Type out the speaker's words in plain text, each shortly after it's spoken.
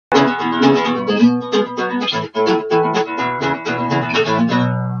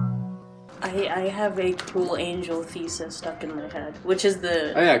have a Cruel Angel thesis stuck in my head, which is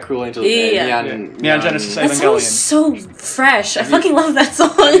the... Oh yeah, Cruel Angel. Neon Genesis Evangelion. That song is so fresh. I fucking love that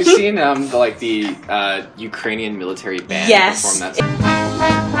song. Have you seen the Ukrainian military band perform that song?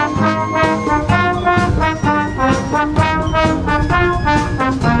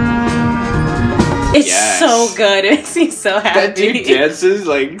 It's so good. It makes me so happy. That dude dances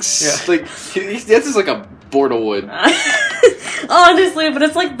he dances like a board of wood. Honestly, but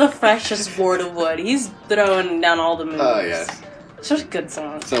it's like the freshest board of wood. He's throwing down all the moves. Oh yeah. It's such a good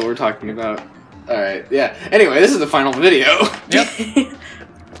song. So we're talking about. All right. Yeah. Anyway, this is the final video. Yep.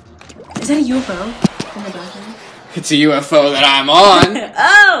 Is that a UFO in the background? It's a UFO that I'm on.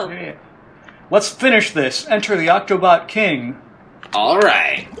 Oh. Yeah. Let's finish this. Enter the Octobot King. All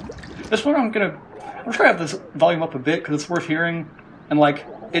right. This one I'm trying to have this volume up a bit because it's worth hearing, and like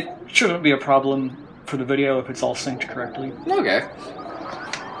it shouldn't be a problem for the video if it's all synced correctly. Okay.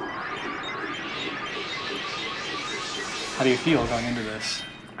 How do you feel going into this?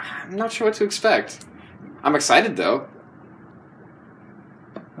 I'm not sure what to expect. I'm excited though.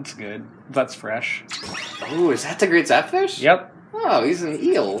 That's good. That's fresh. Oh, is that the Great Zapfish? Yep. Oh, he's an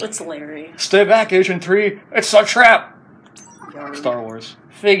eel. It's Larry. Stay back, Agent 3. It's a trap. Star Wars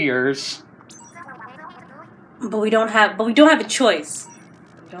figures. But we don't have a choice.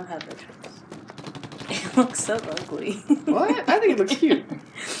 We don't have a choice. It looks so ugly. What? I think it looks cute.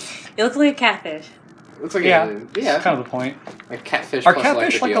 It looks like a catfish. It looks like yeah. That's kind of the point. Like catfish. Are plus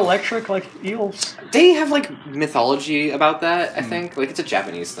catfish like eel. electric, like eels? They have like mythology about that. I think like it's a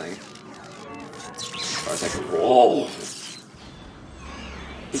Japanese thing. I was like, whoa.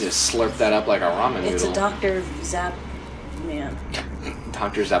 You just slurp that up like a ramen noodle. It's a Dr. Zap man.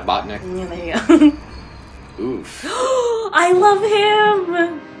 Dr. Zabotnik. Yeah, there you go. Oof. I love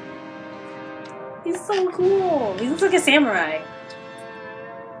him! He's so cool. He looks like a samurai.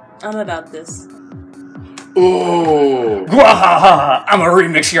 I'm about this. Ooh. Gwahaha! I'm gonna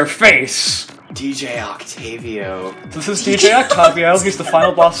remix your face! DJ Octavio. This is DJ Octavio. He's the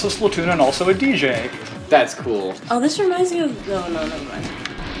final boss of Splatoon and also a DJ. That's cool. Oh, this reminds me of... Oh, no, never mind.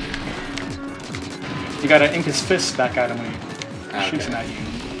 You gotta ink his fists back at him when he shoots them at you.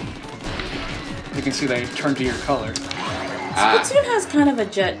 You can see they turn to your color. Splatoon has kind of a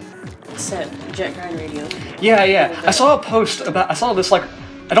jet grind radio. Yeah. I saw a post about... I saw this, like...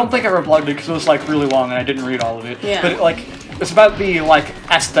 I don't think I replied to it because it was, like, really long and I didn't read all of it. Yeah. But, like, it's about the, like,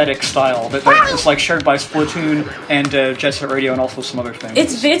 aesthetic style that is, like, shared by Splatoon and Jet Set Radio and also some other things.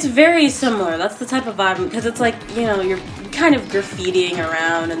 It's very similar. That's the type of vibe, because it's like, you know, you're kind of graffitiing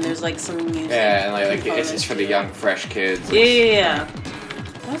around and there's, like, some music. Yeah, and, like it's for the young, fresh kids. Yeah.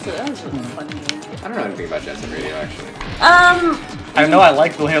 That was a fun game. I don't know anything about Jet Set Radio, actually. I know I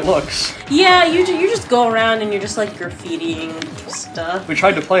like the way it looks. Yeah, you just go around and you're just, like, graffitiing stuff. We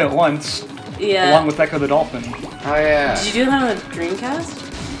tried to play it once. Yeah. Along with Echo the Dolphin. Oh, yeah. Did you do that on a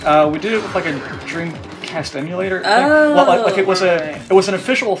Dreamcast? We did it with, like, a Dreamcast emulator. Oh, well, like it was an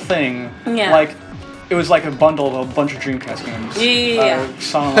official thing. Yeah. Like, it was like a bundle of a bunch of Dreamcast games. Yeah.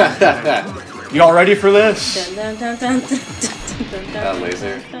 You all ready for this? That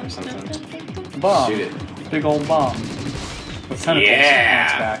laser or something. Bomb. Shoot it. Big old bomb. With tentacles on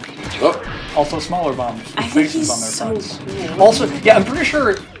its back. Oh. Also smaller bombs with I think faces he's on their so fronts. cool. Also, yeah, I'm pretty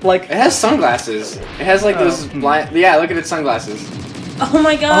sure, like... It has sunglasses. It has, like, those blind... Yeah, look at its sunglasses. Oh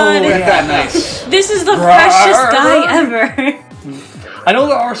my god. Oh, yeah, nice. This is the freshest guy ever. I know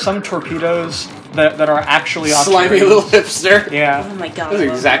there are some torpedoes that are actually slimy little hipster. Yeah. Oh my god. That's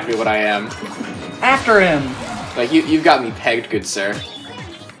exactly what I am. After him. Like, you've got me pegged, good sir.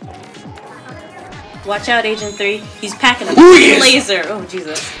 Watch out, Agent 3. He's packing a laser. Oh,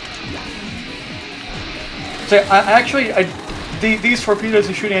 Jesus. So, these torpedoes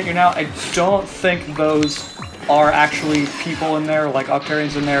he's shooting at you now, I don't think those are actually people in there, like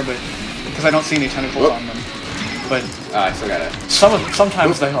Octarians in there, but because I don't see any tentacles on them. But I still got it.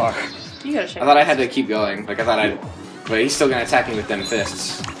 Sometimes they are. You gotta check. I thought I had to keep going. Like, I thought but he's still gonna attack me with them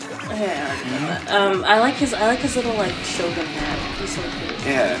fists. Yeah, I like his little, like, Shogun hat. He's so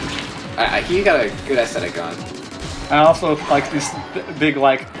cool. Yeah. He got a good aesthetic on. And I also like these big,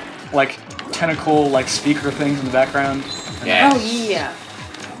 like tentacle, like, speaker things in the background. Yeah. Oh, yeah.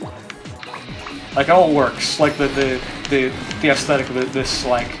 Like, it all works. Like, the aesthetic of it, this,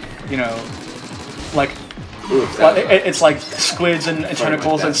 like, you know, like... Oof, it's like squids and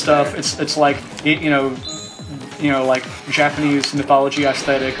tentacles and stuff. It's like, you know, like Japanese mythology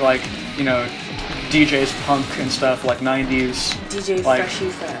aesthetic, like, you know, DJ's punk and stuff, like 90s. DJ like, Freshy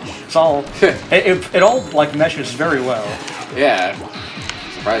Fresh. It's all, it all, like, meshes very well. Yeah.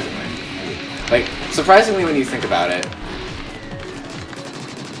 Surprisingly. Like, surprisingly when you think about it.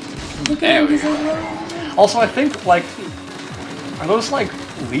 Look There at we him, go. he's like, Also, I think, like, are those, like,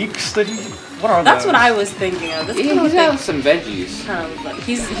 leeks that he... What are that's those? what I was thinking of. That's He's kind of what got they some veggies. kind of like.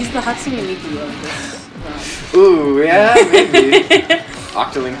 He's the Hatsune Miku of this. Ooh, yeah, maybe.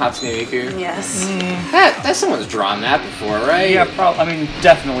 Octoling Hatsune Miku. Yes. That someone's drawn that before, right? Yeah, I mean,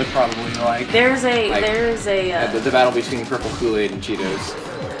 definitely, probably, like... There's a the battle between purple Kool-Aid and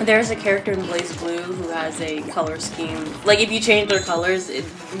Cheetos. there's a character in Blaze Blue who has a color scheme. Like if you change their colors,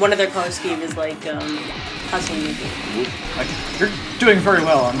 one of their color scheme is like Hatsune Miku. Like, you're doing very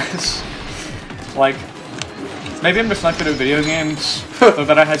well on this. Like, maybe I'm just not good at video games,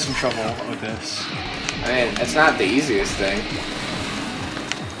 but I had some trouble with this. I mean, it's not the easiest thing.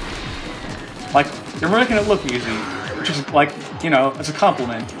 Like, you're making it look easy, which is, like, you know, it's a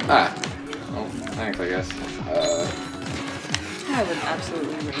compliment. Ah. Well, thanks, I guess. I would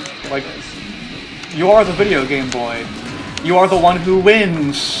absolutely rage. Like, you are the video game boy. You are the one who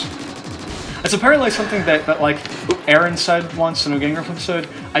wins. It's apparently something that like, Aaron said once in a Game Grumps episode.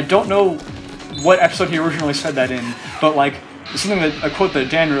 I don't know what episode he originally said that in, but, like, it's something that, a quote that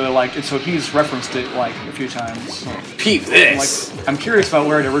Dan really liked, and so he's referenced it, like, a few times. Peep this! Like, I'm curious about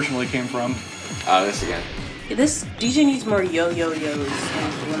where it originally came from. Oh, this again. This DJ needs more yo-yo-yos.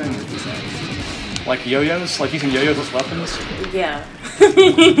 Whatever he says. Like yo-yos? Like using yo-yos as weapons? Yeah.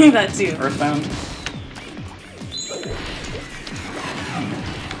 That too. Earthbound?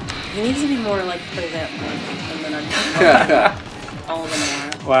 He needs to be more like Present and then all of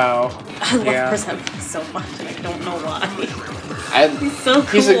them are. Wow. I love Yeah. Present so much and I don't know why. He's so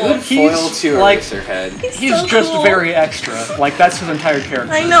cool. He's a good foil He's, to like- Eraserhead. He's so just cool. very extra. Like, that's his entire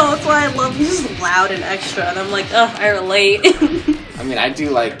character. I know, that's why I love him. He's just loud and extra and I'm like, ugh, I relate. I mean, I do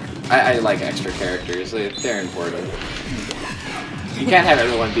like... I like extra characters. They're important. You can't have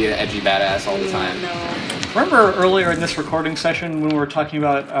everyone be an edgy badass all the time. No. Remember earlier in this recording session when we were talking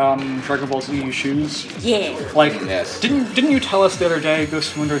about Dragon Ball Z shoes? Yeah. Like, Yes. didn't you tell us the other day,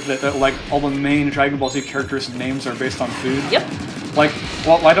 GhostingWonder, that like all the main Dragon Ball Z characters' names are based on food? Yep. Like,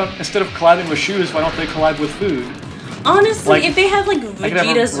 well, why don't, instead of collabing with shoes, why don't they collab with food Honestly, Like, if they had like could have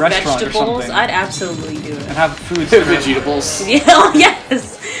a Vegeta's restaurant or vegetables, something. I'd absolutely do and it. have food? that have- Vegetables. Yeah, oh,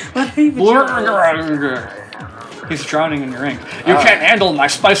 yes! What are vegetables? He's drowning in your ink. You can't handle my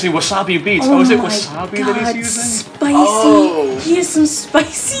spicy wasabi beats. Oh, is it my wasabi God, that he's using? Spicy! Oh. He has some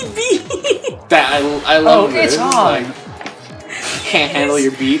spicy beef! That I love. Oh, it's this. on. Like, can't handle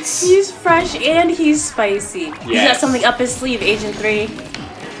your beats. He's fresh and he's spicy. He's got Yes. something up his sleeve, Agent 3.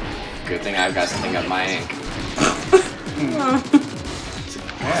 Good thing I've got something up my ink. Yeah.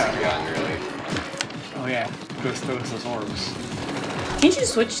 Gun, really. Oh yeah. Those orbs.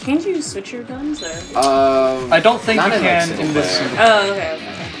 Can't you switch your guns or? I don't think not you in, like, can single in this. player. Oh, okay.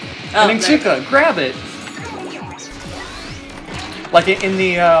 Oh, And Tika, grab it. Like in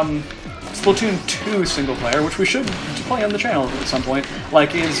the Splatoon 2 single player, which we should play on the channel at some point.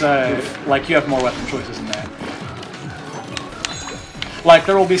 Like like you have more weapon choices in that. Like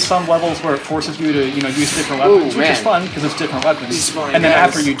there will be some levels where it forces you to use different weapons, which is fun because it's different weapons. These smart And then guys.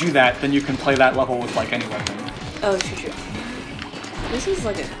 after you do that, then you can play that level with like any weapon. Oh, true. This is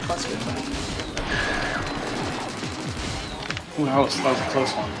like a cluster. Ooh, that was a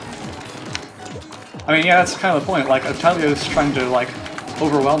close one. I mean, yeah, that's kind of the point. Like, Otelio's trying to, like,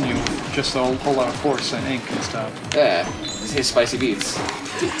 overwhelm you with just a whole lot of force and ink and stuff. Yeah, his spicy beats.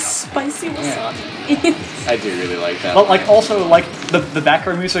 Spicy wasabi. I do really like that. But, like, also, like, the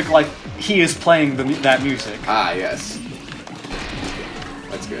background music, like, he is playing that music. Ah, yes.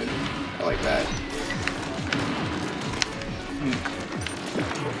 That's good. I like that.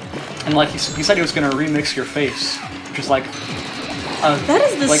 And, like, he said he was going to remix your face, which is, like... That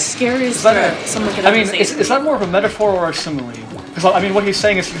is the like, scariest that thing someone could I ever mean, say. is that more of a metaphor or a simile? Because, I mean, what he's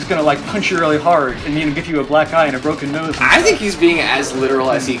saying is he's going to, like, punch you really hard and, give you a black eye and a broken nose. And I stuff. think he's being as literal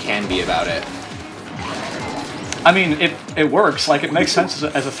as he can be about it. I mean, it works. Like, it makes sense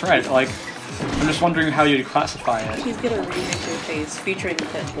as a threat. Like, I'm just wondering how you'd classify it. He's gonna remix your face featuring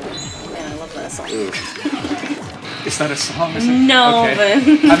Pitbull. Man, I love that song. Ooh. Is that a song? Is it? No, Okay.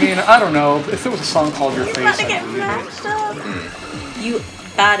 but I mean, I don't know. If there was a song called Your you Face, gotta I'd get believe it. mashed up. You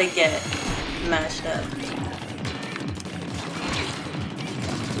gotta get mashed up.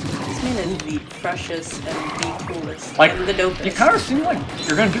 This man is the freshest and the coolest Like, and the dopest. you kind of seem like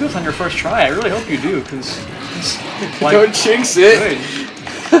you're going to do this on your first try. I really hope you do, because it's, like, Don't jinx it.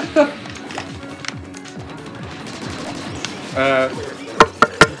 good.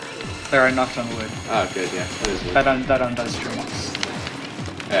 There, I knocked on wood. Oh, good, yeah. That is good. That undoes Jinx.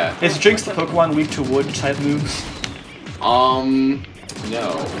 Yeah. Is Jinx the Pokemon weak to wood type moves?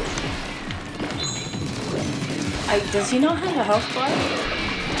 No. Does he not have a health bar?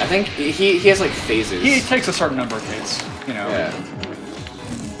 I think he has like phases. He takes a certain number of hits, you know. Yeah.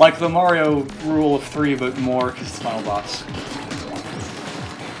 Like the Mario rule of 3, but more because it's the final boss.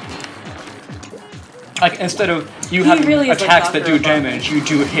 Like, instead of you having really attacks like that do Dr. damage, you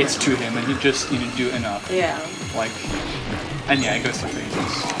do hits to him, and you just need to do enough. Yeah. Like, and yeah, it goes through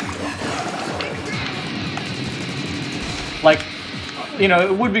phases. Like, you know,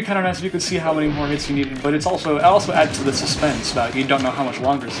 it would be kind of nice if you could see how many more hits you needed, but it also adds to the suspense about you don't know how much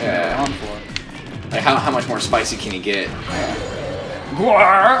longer it's going to go on for. Like, how much more spicy can you get?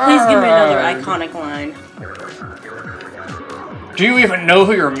 Please give me another iconic line. Do you even know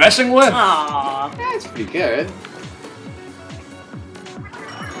who you're messing with? Aww. That's pretty good.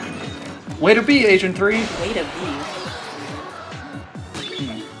 Way to be, Agent 3. Way to be.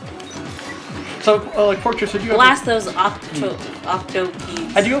 So, like, Porkchips, had you ever... Blast those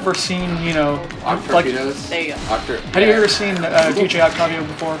octopedes. Had you ever seen, you know... Octorpedos? There you go. Had you ever seen DJ Octavio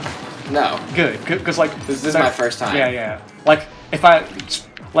before? No. Good, because, like... This is my first time. Yeah. Like, if I...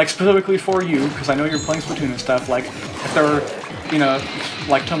 Like, specifically for you, because I know you're playing Splatoon and stuff, like, if there were, you know,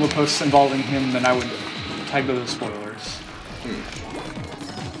 like, Tumblr posts involving him, then I would tag those as spoilers.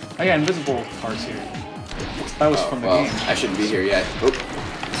 Oh yeah, invisible parts here. That was from the game. I shouldn't be here yet. Oop.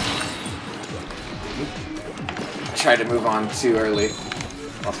 I tried to move on too early.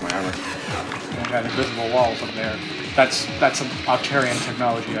 Lost my armor. And got invisible walls up there. That's some Octarian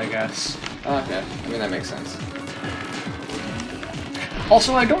technology, I guess. Oh, okay. I mean, that makes sense.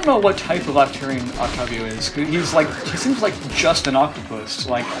 Also, I don't know what type of Octarian Octavio is. 'Cause he seems like just an octopus.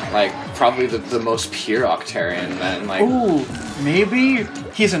 Like probably the most pure Octarian then, like... Ooh, maybe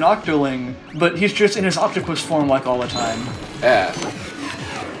he's an octoling, but he's just in his octopus form, like, all the time. Yeah.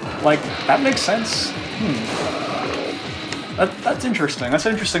 Like, that makes sense. That's interesting. That's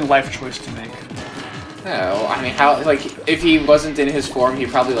an interesting life choice to make. Yeah, well, I mean, how, like, if he wasn't in his form, he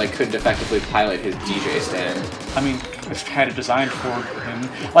probably, like, couldn't effectively pilot his DJ stand. I mean, it's had it designed for him.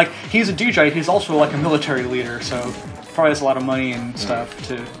 Like, he's a DJ, he's also, like, a military leader, so probably has a lot of money and stuff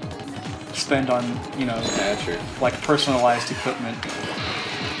to spend on, you know, true. like, personalized equipment.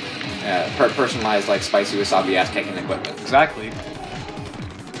 Yeah, personalized, like, spicy wasabi ass-kicking equipment. Exactly.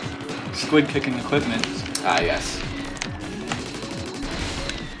 Squid-kicking equipment. Ah, yes.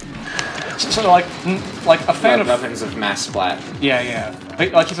 So, like a fan of weapons of mass splat. Yeah.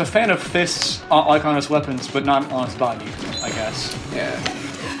 Like he's a fan of fists, like on his weapons, but not on his body, I guess. Yeah.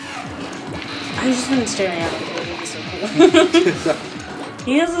 I've just been staring at him. He's so cool.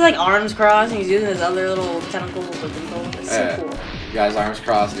 He has his, like, arms crossed, and he's using his other little tentacles with control. It's so cool. He got his arms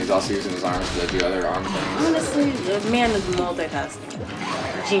crossed, and he's also using his arms to do other arm things. Honestly, the man is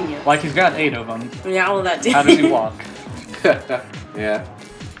multitasking. Genius. Like, he's got 8 of them. Yeah, all of that too. How does he walk? Yeah.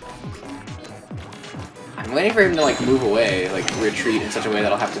 I'm waiting for him to, like, move away, like, retreat in such a way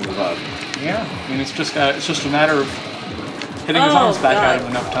that I'll have to move up. Yeah, I mean, it's just a matter of hitting his arms back at him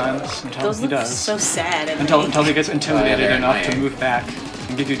enough times until he does. So sad. Until he gets intimidated enough to annoying. move back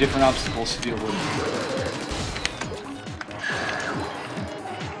and give you different obstacles to deal with.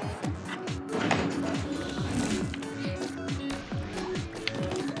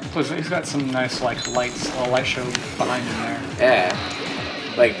 So he's got some nice, like, light show behind him there. Yeah.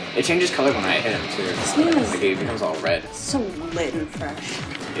 Like, it changes color when I hit him, too. This man is like, it becomes all red. so lit and fresh.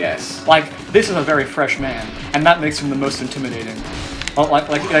 Yes. Like, this is a very fresh man, and that makes him the most intimidating. Well,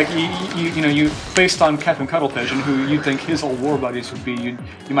 like you based on Captain Cuttlefish and who you'd think his old war buddies would be,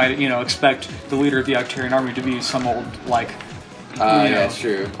 you might, you know, expect the leader of the Octarian army to be some old, like, yeah, it's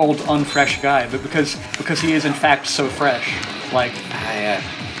true. old unfresh guy, but because he is in fact so fresh, like, yeah.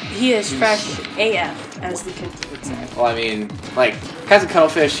 He is fresh AF, as the kids would say. Well, I mean, like, Captain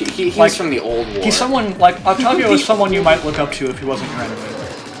Cuttlefish, he's like, from the old war. He's someone, like, Octavio is someone you might look up to if he wasn't your enemy.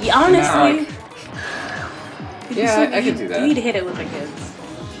 Yeah, honestly. Yeah, I could do that. You need to hit it with the kids.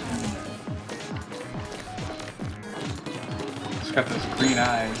 He's got those green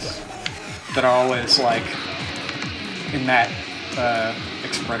eyes that are always, like, in that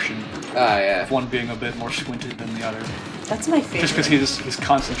expression. Yeah. One being a bit more squinted than the other. That's my favorite. Just because he's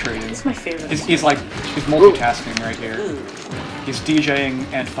concentrating. That's my favorite. He's multitasking right here. Ooh. He's DJing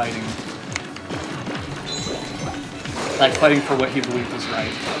and fighting. Like, fighting for what he believes is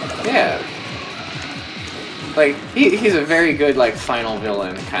right. Yeah. Like, he's a very good, like, final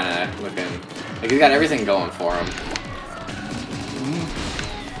villain kind of looking. Like, he's got everything going for him.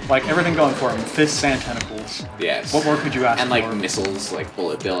 Like, everything going for him. Fists and tentacles. Yes. What more could you ask for? And, like, missiles, like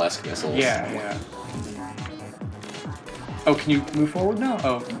Bullet Bill-esque missiles. Yeah. Oh, can you move forward now?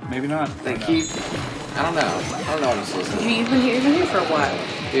 Oh, maybe not. Like, I don't know. I don't know what I'm supposed to do. You've been here for a while.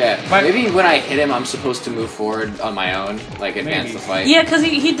 Yeah, maybe when I hit him, I'm supposed to move forward on my own, like advance the fight. Yeah, because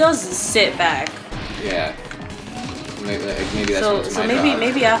he does sit back. Yeah. Maybe that's what's so my maybe job.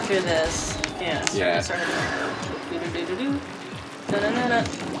 maybe after this. Yeah. Yeah.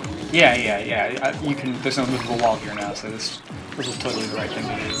 Yeah. You can. There's no movable wall here now, so this is totally the right thing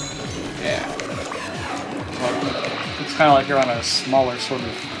to do. Yeah. Well, it's kind of like you're on a smaller sort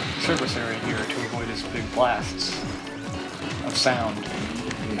of surface area here to avoid his big blasts of sound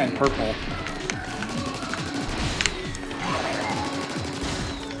and purple.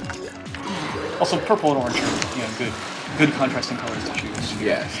 Also, purple and orange are good contrasting colors to choose.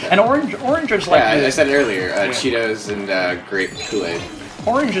 Yes. And orange is like I said earlier, Cheetos and grape Kool-Aid.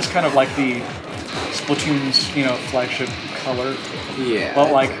 Orange is kind of like the Splatoon's flagship color. Yeah.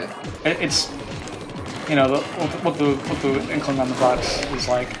 Well, like it's what the inkling on the box is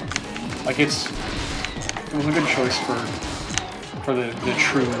like it was a good choice for the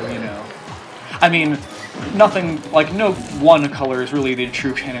true I mean, nothing like no one color is really the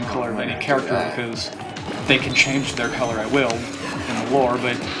true canon color of any character because they can change their color at will in the lore,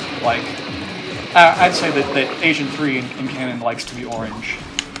 but like I'd say that Agent 3 in canon likes to be orange.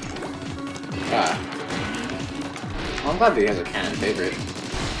 Well, I'm glad that he has a canon favorite.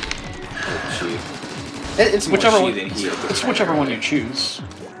 It's whichever more one. than he It's whichever one you choose.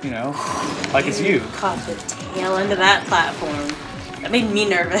 Like it's you. Caught the tail end of that platform. That made me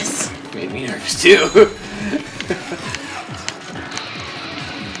nervous. Made me nervous too.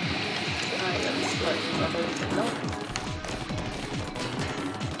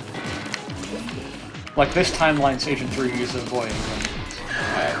 Like this timeline's Agent 3 is a boy.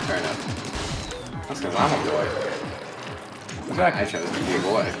 Alright, fair enough. That's because I'm a boy. Exactly. I chose to be a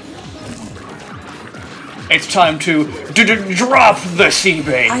boy. It's time to drop the sea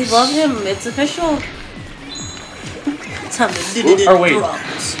base. I love him. It's official. Time to Or wait, drop.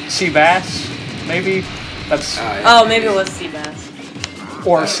 sea bass? Maybe that's. Oh, maybe it was sea bass.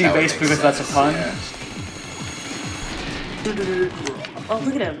 Or sea base because that's a pun. Yeah. Oh,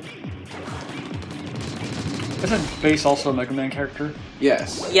 look at him. Isn't Base also a Mega Man character?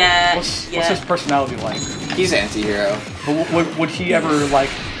 Yes. Yeah. What's his personality like? He's anti-hero. Would he ever like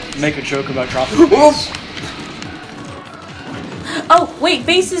make a joke about dropping the base? Oh, wait,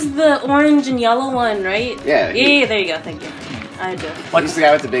 Base is the orange and yellow one, right? Yeah. Yeah, there you go, thank you. I do. Like he's the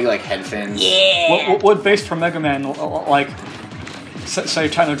guy with the big like head fins. Yeah! Would Base from Mega Man like say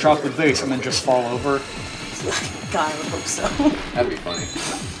time to drop the base and then just fall over? God, I would hope so. That'd be funny.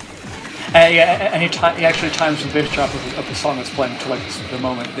 And he actually times the bass drop of the song that's playing to like the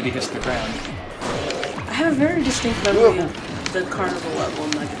moment that he hits the ground. I have a very distinct memory of the carnival level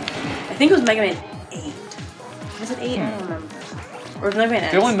in Mega Man. I think it was Mega Man 8. Was it 8? I don't remember. Or was it Mega Man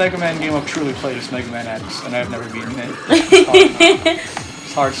X? The only Mega Man game I've truly played is Mega Man X, and I've never beaten it.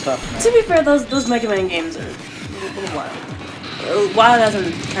 It's hard stuff, man. To be fair, those Mega Man games are a little wild. Wild as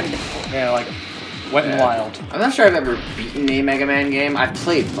in kind of difficult. Yeah, like Wet and Wild. I'm not sure I've ever beaten a Mega Man game. I've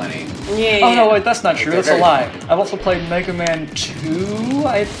played plenty. Yeah. Oh no, wait, that's not true. They're That's a very lie. fun. I've also played Mega Man 2,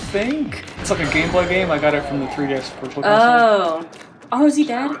 I think. It's like a Game Boy game. I got it from the 3DS Virtual Console. Oh, is he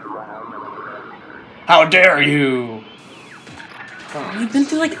dead? How dare you! You've been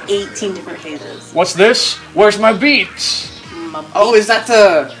through like 18 different phases. What's this? Where's my beats? Oh, is that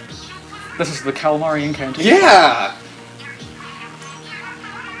the? This is the Calamari Incantation. Yeah.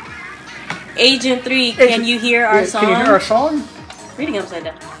 Agent 3, can you hear our song? Can you hear our song? Reading upside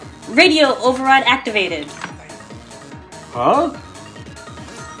down. Radio override activated. Huh?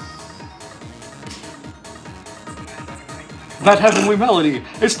 That heavenly melody.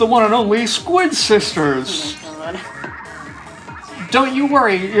 It's the one and only Squid Sisters. Oh my god. Don't you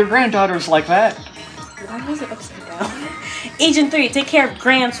worry, your granddaughter's like that. Why was it upside down? Agent 3, take care of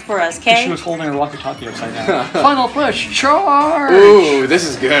Gramps for us, okay? She was holding her walkie-talkie upside down. Final push, charge! Ooh, this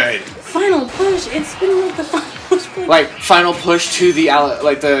is good. Final push. It's been like the final push. Like final push to the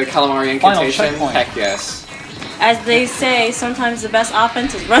the Calamari Incantation. checkpoint. Heck yes. As they say, sometimes the best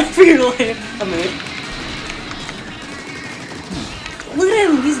offense is run for your life. A mood. Look at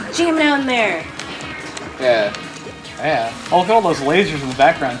him. He's jamming out in there. Yeah. Yeah. Oh, look at all those lasers in the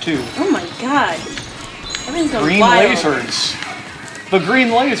background, too. Oh my god. Everything's going Green wild. lasers. The green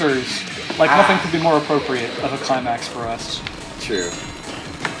lasers. Like, nothing could be more appropriate of a climax for us. True.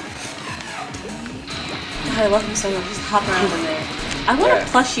 God, I love him so much. He's hopping around in there. I want a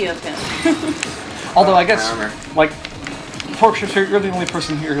plushie of him. Although, I guess, armor. like, Porkchips, you're the only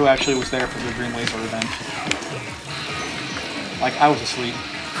person here who actually was there for the green laser event. Like, I was asleep.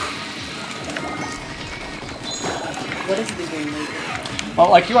 What is the green laser? Well,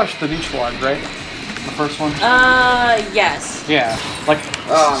 like, you watched the beach vlog, right? The first one? Yes. Yeah. Like,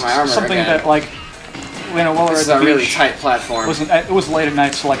 my armor something again. that, like, you know, while we were This at is the a really beach, tight platform. it was late at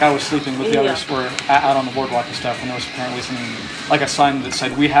night, so, like, I was sleeping, but the Yeah. others were out on the boardwalk and stuff, and there was apparently something, like a sign that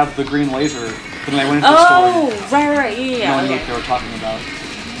said, "We have the green laser." But then they went into the store. Oh, right, yeah. No one knew Okay. what they were talking about.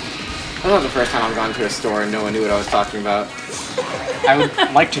 That's not the first time I've gone to a store and no one knew what I was talking about. I would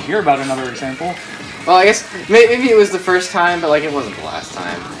like to hear about another example. Well, I guess maybe it was the first time, but like it wasn't the last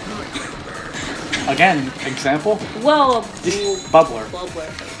time. Again, example? Well, Bubbler.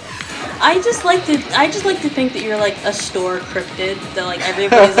 I just like to think that you're like a store cryptid. That like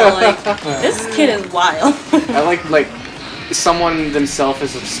everybody's all like, this kid is wild. I like someone themselves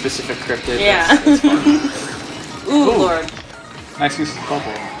is a specific cryptid. Yeah. That's fun. Ooh, Lord. Nice use of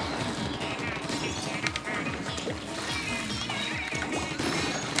bubble.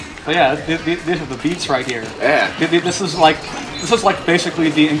 But yeah, these are the beats right here. Yeah, This is like basically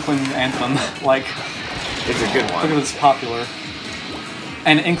the Inkling anthem. Like, it's a good one. because it's popular,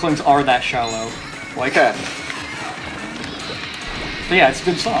 and Inklings are that shallow. Like, Okay. but yeah, it's a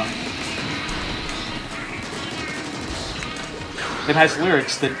good song. It has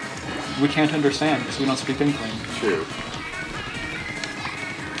lyrics that we can't understand because we don't speak Inkling. True.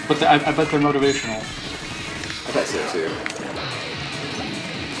 But I bet they're motivational. I bet so too.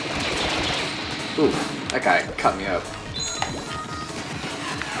 Oof, that guy cut me up.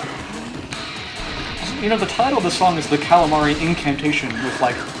 You know, the title of the song is the Calamari Incantation with,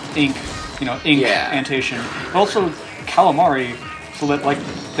 like, ink, you know, incantation. But also calamari, so that, like,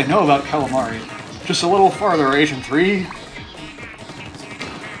 they know about calamari. Just a little farther, Agent 3.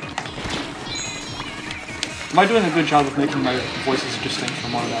 Am I doing a good job of making my voices distinct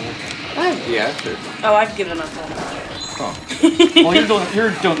from one another? Yeah, sure. Oh, I've given up on that. Oh. Well, you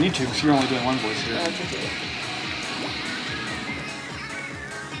don't need to, because you're only doing one voice here.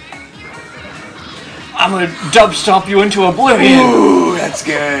 I'm gonna dub stomp you into oblivion! Ooh, that's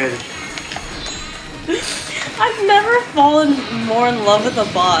good. I've never fallen more in love with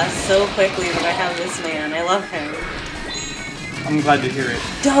a boss so quickly than I have this man. I love him. I'm glad to hear it.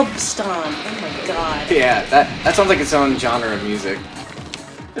 Dub stomp. Oh my god. Yeah, that sounds like its own genre of music.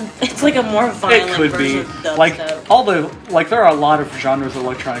 It's like a more violent It could be. version of Like, dubstep. there are a lot of genres of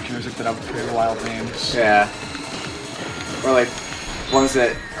electronic music that have pretty wild names. Yeah. Or like ones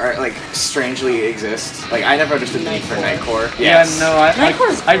that are like strangely exist. Like I never understood the need for Nightcore. Nightcore. Yeah, Yes. no,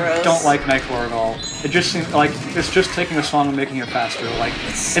 Nightcore's I gross. don't like Nightcore at all. It just seems like it's just taking a song and making it faster. Like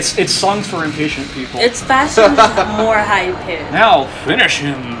it's songs for impatient people. It's faster and just more high pitched. Now finish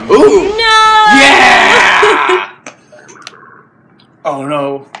him. Ooh. No! Yeah! Oh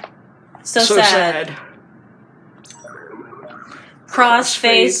no. So sad.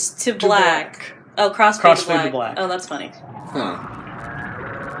 Crossface to black. Oh, crossfade to black. Oh, that's funny. Huh.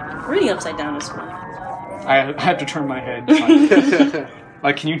 Reading upside down is fun. I have to turn my head.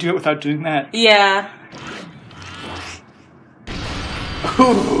 Like, can you do it without doing that? Yeah.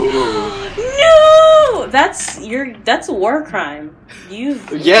 Ooh. No! That's a war crime. Yes,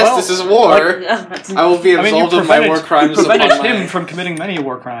 Well, this is war. I will be absolved of my war crimes upon prevented him my... from committing many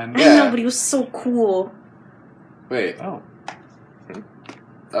war crimes. I know, but he was so cool. Wait. Oh.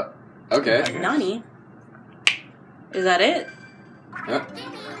 Okay. Nani? Is that it? Yeah.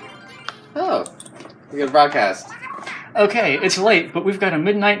 Oh. We got a broadcast. Okay, it's late, but we've got a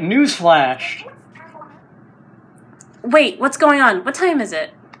midnight news flash. Wait, what's going on? What time is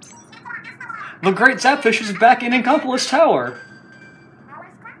it? The Great Zapfish is back in Incompolis Tower.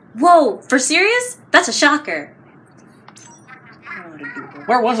 Whoa, for serious? That's a shocker.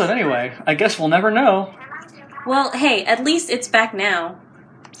 Where was it anyway? I guess we'll never know. Well, hey, at least it's back now.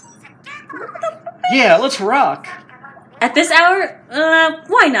 Yeah, let's rock. At this hour?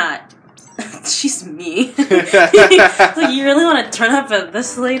 Why not? She's me. Like, you really want to turn up at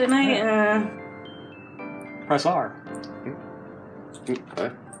this late at night? Press R.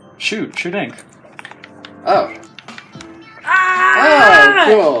 What? Shoot ink. Oh. Ah!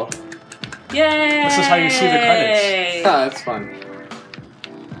 Oh, cool. Yay! This is how you see the credits. Ah, that's fun.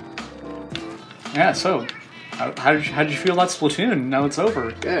 Yeah, so, how did you feel about Splatoon now it's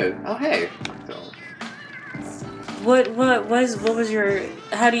over? Good. Oh, hey. So, What was your,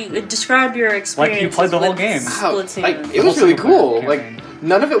 how do you describe your experience? Like you played the whole game. Splatoon. like, it was really cool. Like, campaign.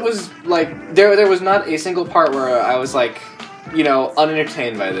 none of it was, like, there was not a single part where I was, like, you know,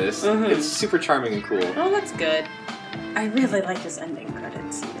 unentertained by this. Mhm. It's super charming and cool. Oh, that's good. I really like this ending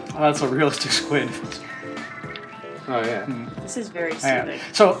credits. Oh, that's a realistic squid. Oh, yeah. This is very Yeah. soothing.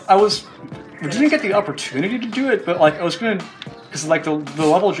 So we didn't get the opportunity to do it, but like I was gonna, because like the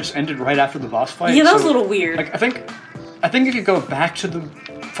level just ended right after the boss fight. Yeah, that was so, a little weird. Like I think if you go back to the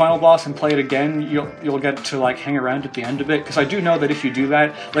final boss and play it again, you'll get to like hang around at the end of it. Because I do know that if you do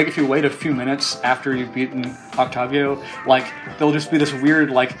that, like if you wait a few minutes after you've beaten Octavio, like there'll just be this weird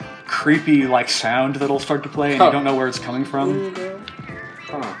like creepy like sound that'll start to play, and you don't know where it's coming from.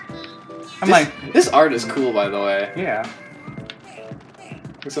 Huh. This art is cool, by the way. Yeah.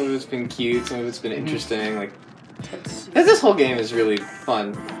 Some of it's been cute, some of it's been interesting. Like, this whole game is really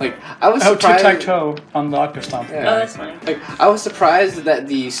fun. Like, I was surprised. Tic-tac-toe on the Octostomp. Yeah. Oh, that's funny. Like, I was surprised that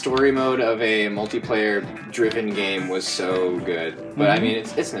the story mode of a multiplayer-driven game was so good. But I mean,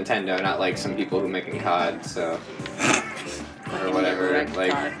 it's Nintendo, not like some people who make in COD, so or whatever.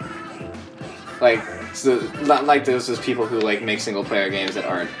 Like, so not like those people who like make single-player games that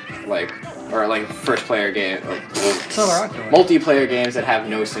aren't like. Or like first-player game, or multiplayer games that have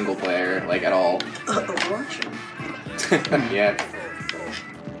no single-player like at all. Yeah.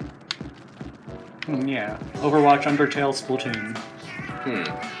 Yeah. Overwatch, Undertale, Splatoon.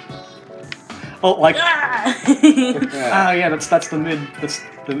 Oh, like. Yeah. That's the mid. That's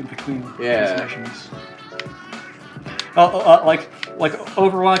the between missions. Like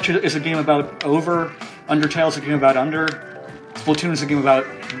Overwatch is a game about over. Undertale is a game about under. Splatoon is a game about,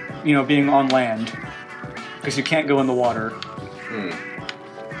 you know, being on land, because you can't go in the water,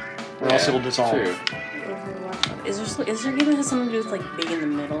 or else it'll dissolve. True. Is there a game that has something to do with like being in the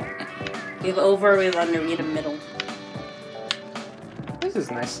middle? We have over, we have under, we have a middle. This is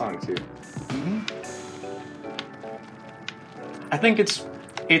a nice song too. I think it's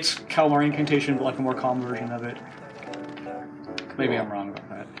Calamari Incantation, but like a more calm version of it. Maybe I'm wrong about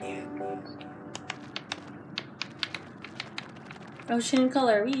that. Ocean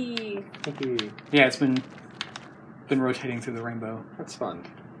color, wee! Thank you. Yeah, it's been rotating through the rainbow. That's fun.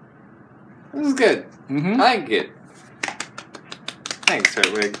 This is good. I like it. Thanks,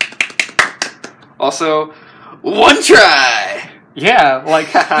 Herwig. Also, one try! Yeah,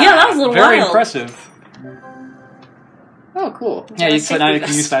 like... yeah, that was a little very wild. Impressive. Oh, cool. Yeah, now you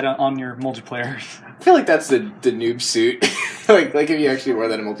can use that on your multiplayer. I feel like that's the noob suit. like if you actually wore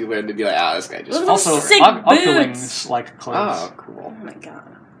that in multiplayer, they'd be like, this guy just... Also, Octolings like clothes. Oh, cool. Oh my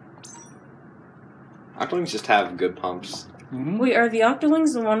god. Octolings just have good pumps. Wait, are the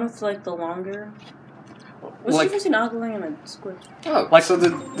Octolings the one with like the longer... What's the difference between Octoling and a squid? Oh, like so the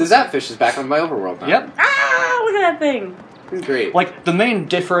Zapfish is back on my overworld now. Yep. Ah, look at that thing! It's great. Like, the main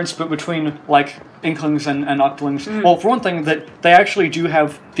difference between, like, Inklings and Octolings... Well, for one thing, that they actually do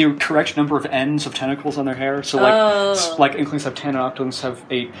have the correct number of ends of tentacles on their hair. So, like Inklings have 10 and Octolings have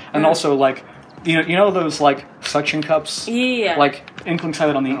 8. And also, like, you know those, like, suction cups? Yeah. Like, Inklings have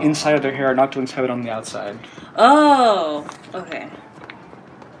it on the inside of their hair, and Octolings have it on the outside. Oh, okay.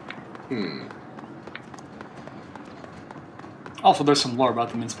 Also, there's some lore about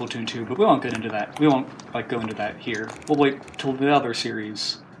them in Splatoon 2, but we won't get into that. We won't, like, go into that here. We'll wait till the other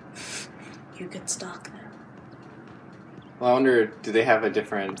series. You could stalk them. Well, I wonder, do they have a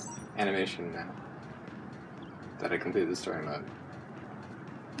different animation now? That I completed the story mode.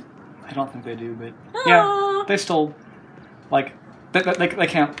 I don't think they do, but... Yeah, they still... Like, they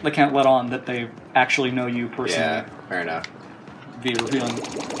can't let on that they actually know you personally. Yeah, fair enough. Be revealing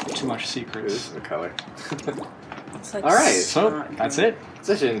too much secrets. This is the color. Like alright. So, that's it. It's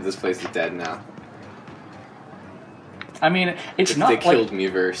a shame this place is dead now. I mean, it's not they like... killed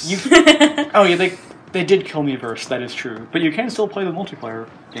Miiverse. Oh, yeah, they did kill Miiverse, that is true. But you can still play the multiplayer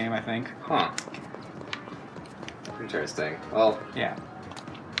game, I think. Huh. Interesting. Well... Yeah.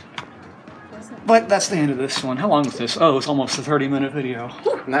 But that's the end of this one. How long is this? Oh, it's almost a 30-minute video.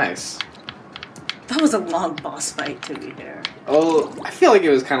 Nice. That was a long boss fight, to be fair. Oh, I feel like it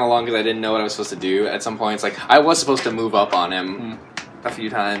was kind of long because I didn't know what I was supposed to do at some points. Like, I was supposed to move up on him a few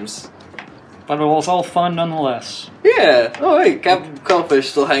times. But it was all fun nonetheless. Yeah. Oh, wait, Captain Cuttlefish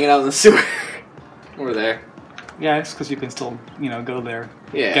still hanging out in the sewer. Over there. Yeah, it's because you can still, you know, go there.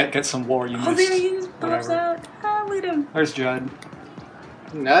 Yeah. Get some lore you missed. Oh, there he is. Pops out. Ah, look at him. There's Judd.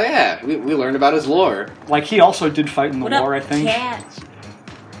 Oh, yeah. We learned about his lore. Like, he also did fight in the war, I think. Cat?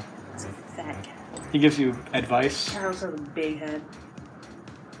 It's a fat cat. He gives you advice. Cat also has a big head.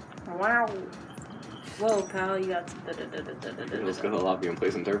 Wow. Whoa, pal, you got... Let's go to the lobby and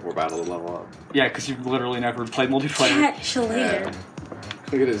play some Turf War Battle to level up. Yeah, because you've literally never played multiplayer. Catch you later.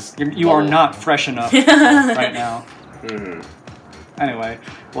 Look at his... You are not fresh enough right now. Anyway,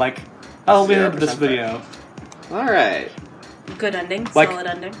 like, I'll be into this video. Alright. Good ending. Like, solid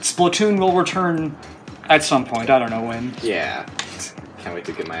ending. Splatoon will return at some point. I don't know when. Yeah. Can't wait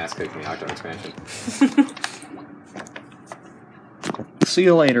to get my ass kicked in the Octo expansion. See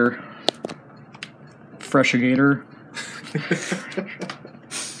you later, Freshigator.